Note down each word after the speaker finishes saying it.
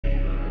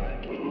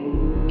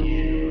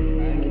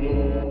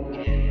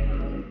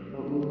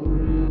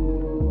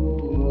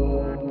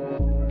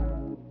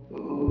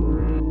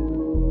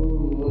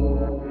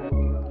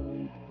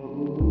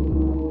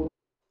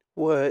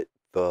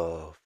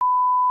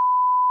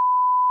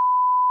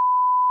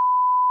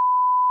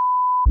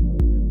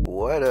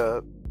What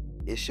up?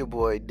 It's your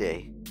boy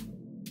Day.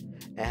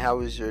 And how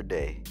was your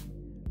day?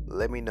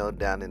 Let me know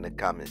down in the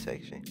comment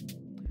section.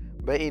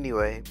 But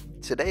anyway,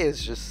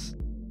 today's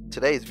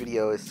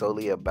video is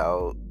solely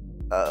about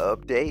a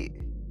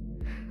update.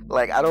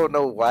 Like, I don't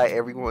know why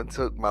everyone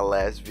took my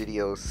last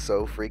video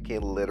so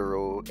freaking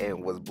literal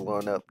and was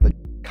blowing up the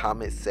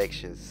comment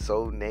section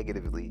so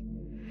negatively.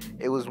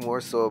 It was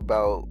more so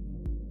about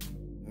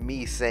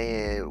me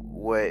saying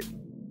what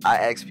I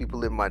asked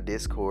people in my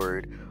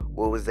Discord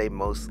what was they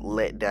most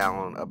let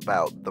down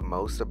about the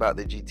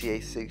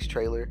GTA 6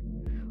 trailer.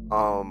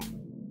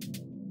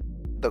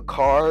 The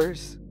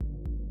cars.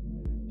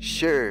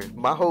 Sure,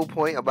 my whole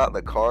point about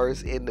the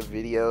cars in the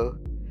video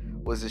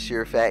was the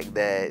sheer fact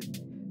that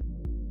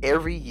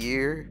every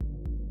year,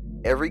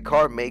 every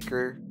car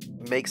maker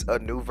makes a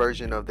new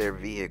version of their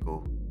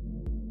vehicle.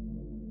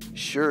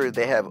 Sure,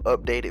 they have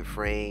updated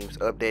frames,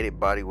 updated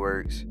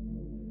bodyworks.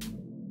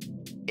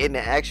 In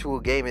the actual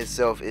game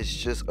itself, it's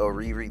just a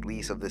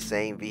re-release of the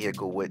same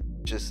vehicle with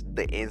just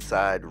the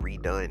inside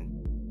redone.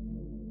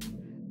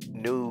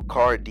 New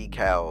car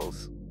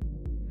decals.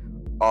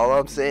 All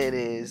I'm saying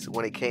is,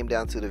 when it came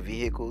down to the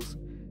vehicles,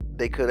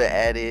 they could have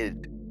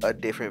added a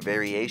different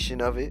variation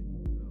of it,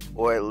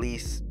 or at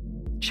least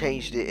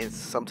changed it in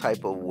some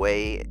type of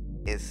way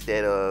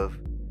instead of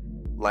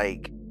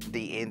like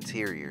the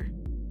interior.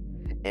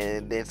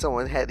 And then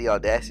someone had the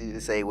audacity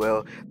to say,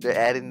 well, they're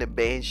adding the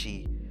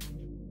Banshee.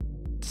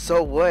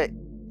 So what?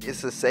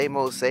 It's the same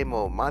old, same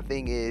old. My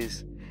thing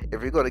is,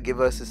 if you're going to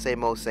give us the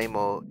same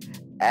old,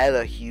 add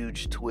a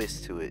huge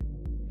twist to it.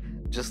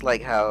 Just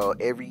like how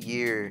every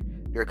year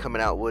they're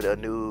coming out with a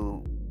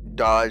new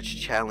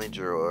Dodge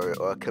Challenger or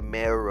a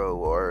Camaro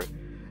or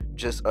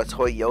just a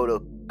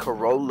Toyota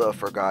Corolla,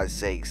 for God's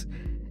sakes.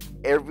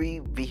 Every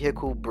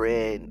vehicle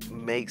brand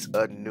makes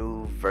a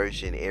new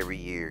version every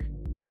year.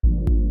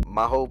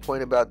 My whole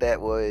point about that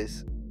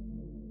was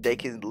they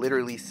can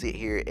literally sit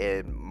here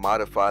and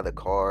modify the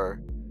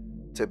car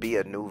to be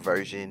a new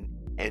version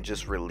and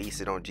just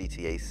release it on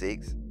GTA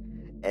 6.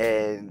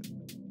 And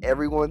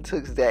everyone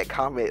took that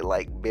comment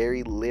like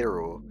very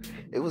literal.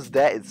 It was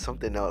that and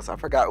something else. I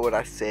forgot what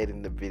I said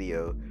in the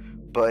video,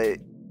 but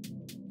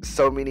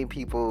so many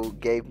people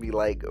gave me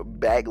like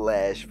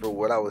backlash for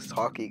what I was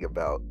talking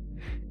about.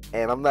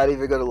 And I'm not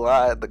even gonna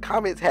lie, the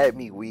comments had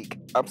me weak.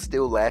 I'm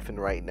still laughing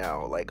right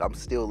now. Like, I'm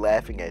still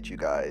laughing at you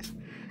guys.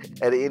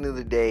 At the end of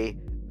the day,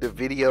 the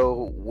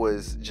video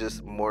was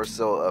just more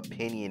so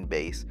opinion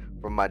based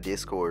from my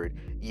Discord.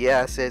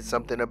 Yeah, I said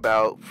something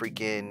about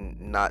freaking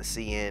not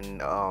seeing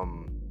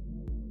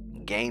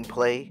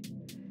gameplay.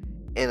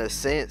 In a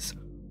sense,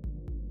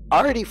 I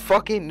already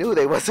fucking knew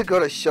they wasn't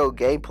gonna show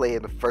gameplay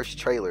in the first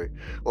trailer.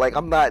 Like,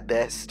 I'm not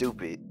that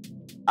stupid.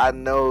 I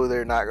know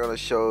they're not gonna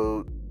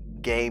show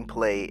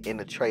gameplay in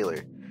the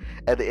trailer.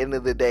 At the end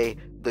of the day,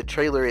 the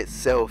trailer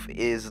itself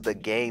is the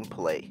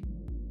gameplay.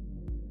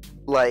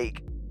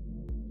 Like,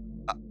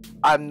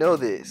 I know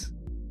this.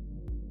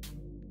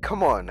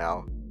 Come on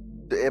now.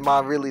 Am I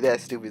really that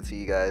stupid to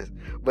you guys?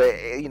 But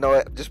you know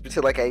what? Just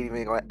pretend like I ain't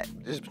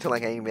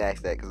even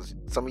ask that, because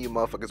some of you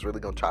motherfuckers really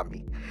gonna try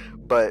me.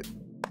 But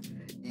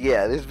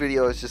yeah, this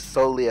video is just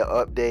solely an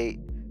update.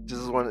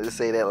 Just wanted to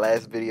say that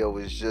last video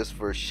was just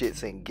for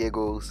shits and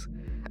giggles.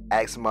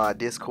 Asked my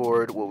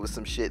Discord what was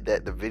some shit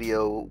that the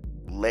video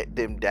let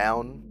them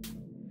down.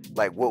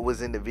 Like, what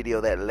was in the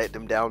video that let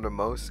them down the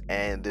most,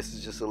 and this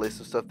is just a list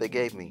of stuff they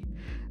gave me.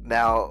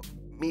 Now,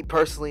 me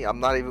personally, I'm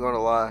not even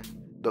gonna lie,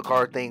 the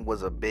car thing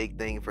was a big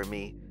thing for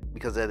me,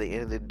 because at the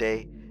end of the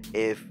day,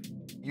 if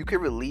you could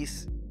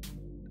release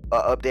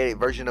an updated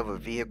version of a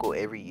vehicle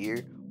every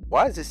year,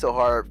 why is it so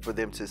hard for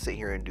them to sit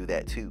here and do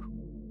that too?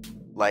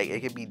 Like, it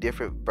could be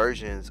different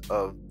versions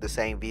of the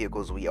same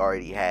vehicles we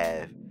already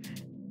have,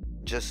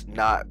 just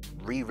not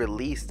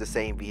re-release the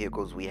same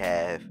vehicles we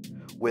have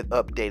with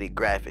updated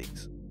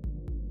graphics.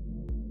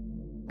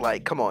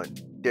 Like, come on,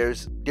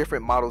 there's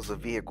different models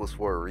of vehicles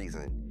for a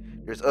reason.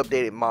 There's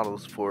updated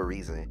models for a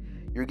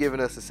reason. You're giving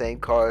us the same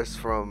cars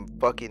from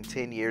fucking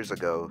 10 years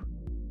ago.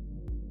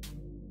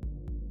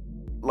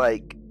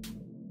 Like,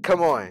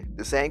 come on,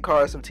 the same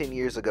cars from 10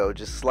 years ago,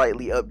 just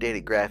slightly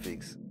updated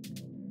graphics.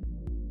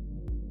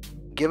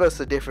 Give us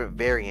a different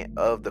variant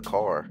of the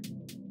car,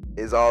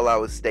 is all I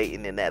was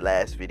stating in that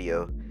last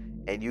video.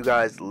 And you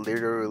guys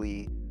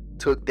literally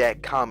took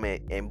that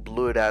comment and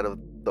blew it out of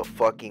the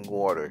fucking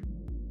water.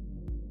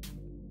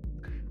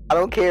 I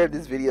don't care if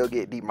this video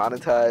get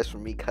demonetized for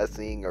me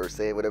cussing or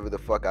saying whatever the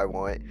fuck I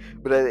want,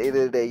 but at the end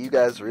of the day, you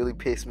guys really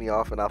pissed me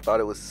off, and I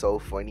thought it was so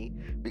funny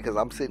because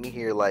I'm sitting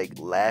here like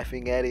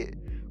laughing at it,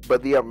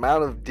 but the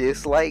amount of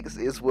dislikes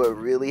is what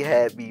really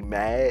had me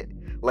mad.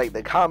 Like,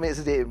 the comments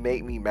didn't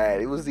make me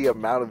mad, it was the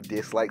amount of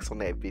dislikes on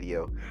that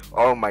video.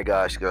 Oh my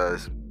gosh,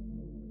 guys,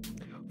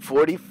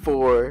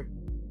 44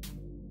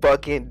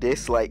 fucking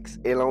dislikes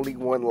and only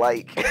 1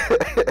 like.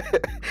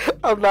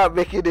 I'm not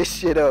making this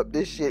shit up.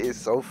 This shit is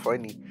so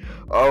funny.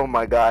 Oh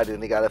my god,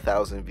 and they got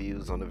 1,000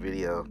 views on the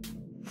video.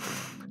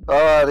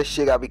 Oh, this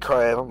shit got me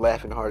crying. I'm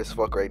laughing hard as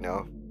fuck right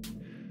now.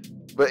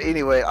 But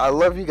anyway, I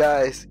love you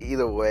guys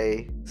either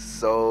way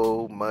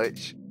so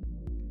much.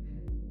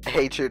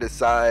 Hatred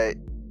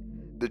aside,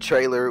 the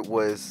trailer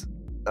was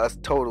a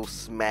total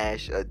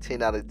smash, a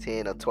 10 out of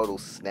 10, a total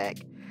snack.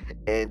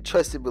 And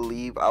trust and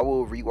believe, I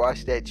will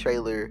rewatch that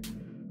trailer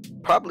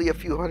probably a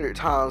few hundred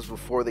times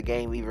before the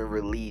game even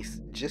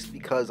released, just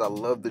because I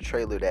love the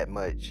trailer that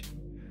much.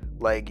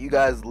 Like, you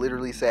guys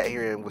literally sat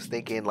here and was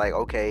thinking like,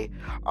 okay,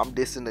 I'm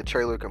dissing the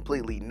trailer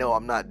completely. No,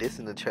 I'm not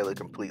dissing the trailer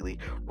completely.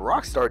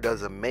 Rockstar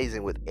does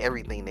amazing with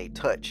everything they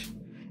touch.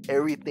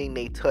 Everything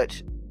they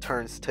touch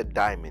turns to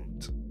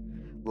diamonds.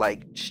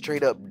 Like,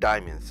 straight up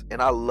diamonds.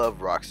 And I love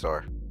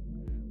Rockstar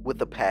with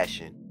a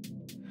passion.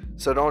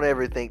 So don't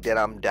ever think that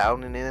I'm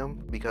downing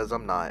them, because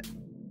I'm not.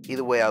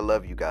 Either way, I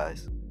love you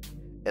guys.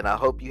 And I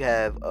hope you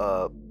have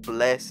a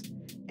blessed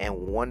and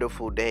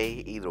wonderful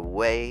day either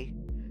way,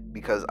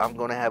 because I'm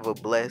going to have a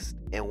blessed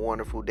and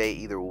wonderful day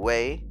either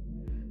way.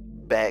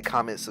 Bad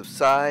comments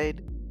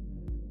subside.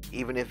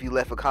 Even if you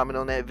left a comment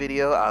on that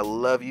video, I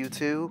love you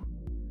too.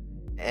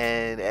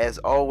 And as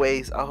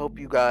always, I hope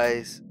you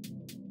guys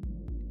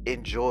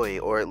enjoy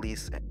or at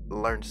least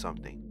learn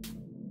something.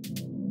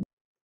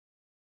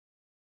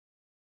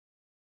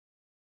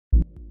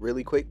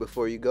 Really quick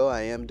before you go,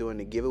 I am doing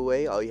a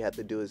giveaway. All you have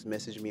to do is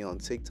message me on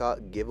TikTok,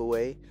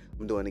 giveaway.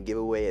 I'm doing a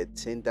giveaway at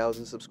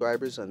 10,000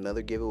 subscribers,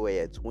 another giveaway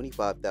at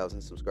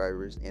 25,000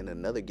 subscribers, and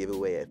another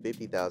giveaway at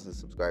 50,000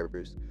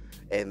 subscribers.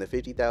 And the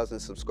 50,000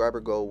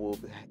 subscriber goal will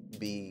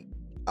be,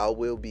 I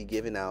will be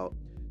giving out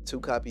 2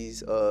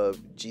 copies of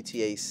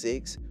GTA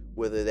 6,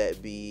 whether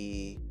that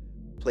be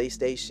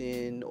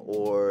PlayStation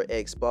or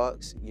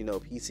Xbox. You know,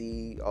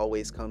 PC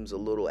always comes a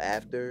little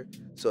after.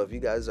 So if you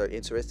guys are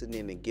interested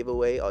in the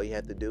giveaway, all you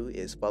have to do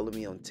is follow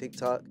me on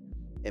TikTok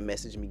and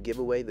message me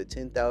giveaway, the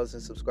 10,000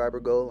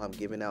 subscriber goal. I'm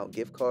giving out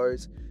gift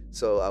cards,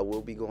 so I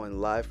will be going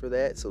live for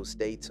that. So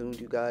stay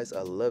tuned, you guys.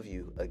 I love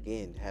you.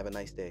 Again, have a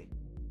nice day.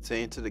 To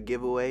enter the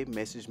giveaway,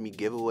 message me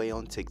giveaway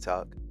on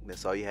TikTok.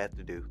 That's all you have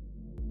to do.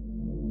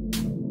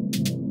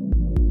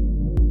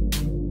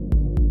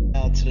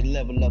 To the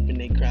level up and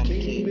they crown me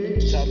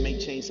king. Try to make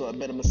change, so I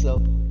better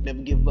myself. Never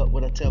give up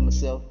what I tell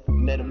myself.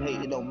 Let them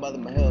hate, it don't bother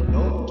my health.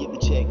 Get the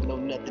check, no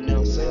nothing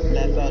else.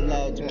 Laugh out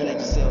loud, you play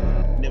yourself.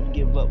 Never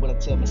give up what I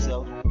tell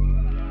myself.